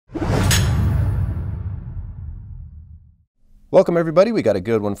Welcome everybody, we got a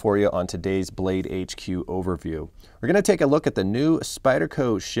good one for you on today's Blade HQ overview. We're going to take a look at the new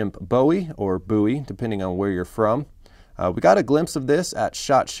Spyderco Schempp Bowie, or Bowie, depending on where you're from. We got a glimpse of this at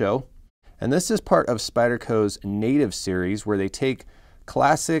SHOT Show, and this is part of Spyderco's Native series where they take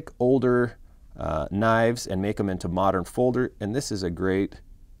classic older knives and make them into modern folder, and this is a great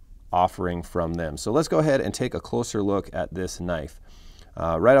offering from them. So let's go ahead and take a closer look at this knife.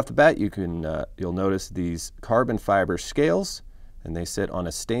 Right off the bat, you'll notice these carbon fiber scales, and they sit on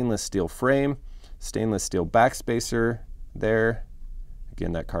a stainless steel frame, stainless steel backspacer there.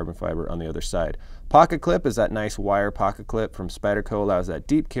 Again, that carbon fiber on the other side. Pocket clip is that nice wire pocket clip from Spyderco, allows that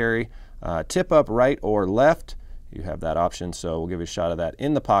deep carry. Tip up right or left, you have that option, so we'll give you a shot of that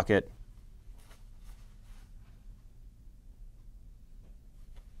in the pocket.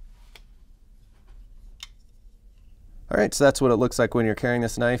 All right, so that's what it looks like when you're carrying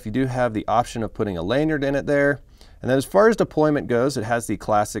this knife. You do have the option of putting a lanyard in it there. And then as far as deployment goes, it has the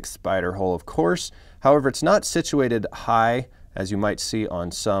classic spider hole, of course. However, it's not situated high as you might see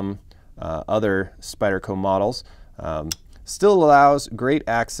on some other Spyderco models. Still allows great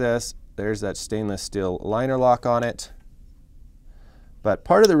access. There's that stainless steel LinerLock on it. But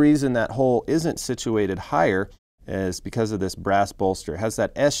part of the reason that hole isn't situated higher is because of this brass bolster. It has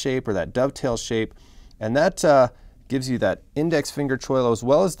that S shape or that dovetail shape, and that gives you that index finger choil as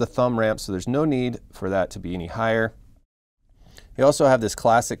well as the thumb ramp, so there's no need for that to be any higher. You also have this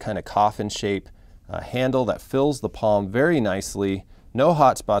classic kind of coffin shape handle that fills the palm very nicely. No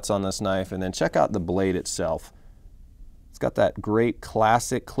hot spots on this knife, and then check out the blade itself. It's got that great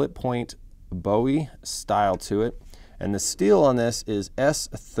classic clip point Bowie style to it, and the steel on this is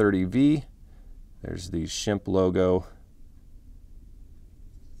S30V. There's the Schempp logo.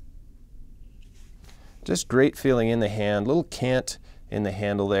 Just great feeling in the hand, little cant in the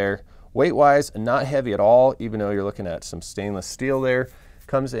handle there. Weight-wise, not heavy at all, even though you're looking at some stainless steel there.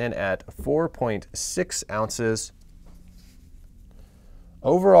 Comes in at 4.6 ounces.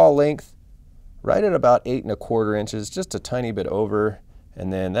 Overall length, right at about 8¼ inches, just a tiny bit over.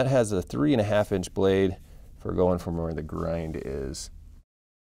 And then that has a 3.5-inch blade for going from where the grind is.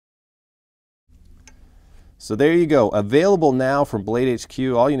 So there you go, available now from Blade HQ.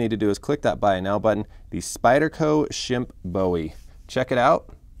 All you need to do is click that Buy Now button, the Spyderco Schempp Bowie. Check it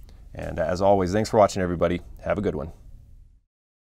out, and as always, thanks for watching everybody. Have a good one.